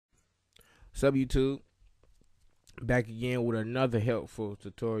Sub YouTube, back again with another helpful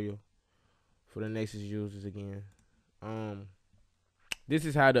tutorial for the Nexus users again. This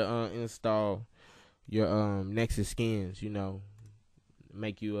is how to install your Nexus skins.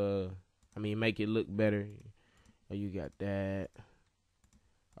 Make you make it look better. You got that.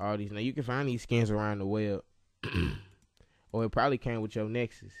 All these. Now you can find these skins around the web, or it probably came with your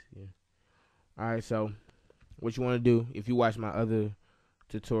Nexus. Yeah. All right. So what you want to do, if you watch my other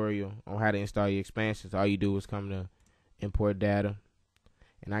tutorial on how to install your expansions, all you do is come to import data,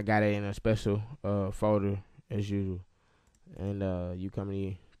 and I got it in a special folder as usual. And you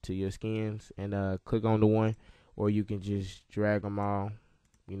come to your skins and click on the one, or you can just drag them all,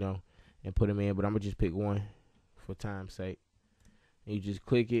 and put them in. But I'm gonna just pick one for time's sake. And you just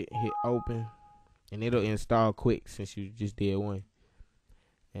click it, hit open, and it'll install quick since you just did one.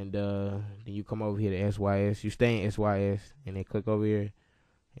 And then you come over here to SYS. You stay in SYS, and then click over here,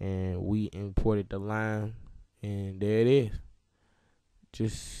 and we imported the line, and there it is.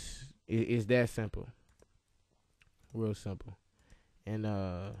 It's that simple, real simple. And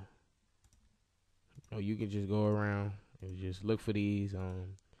you can just go around and just look for these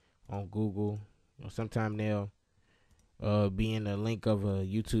on Google. Sometime they'll be in the link of a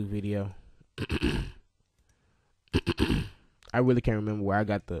YouTube video. I really can't remember where I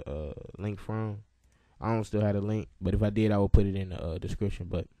got the link from. I don't still have the link, but if I did, I would put it in the description.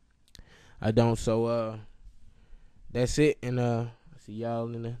 But I don't, so that's it, and see y'all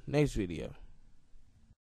in the next video.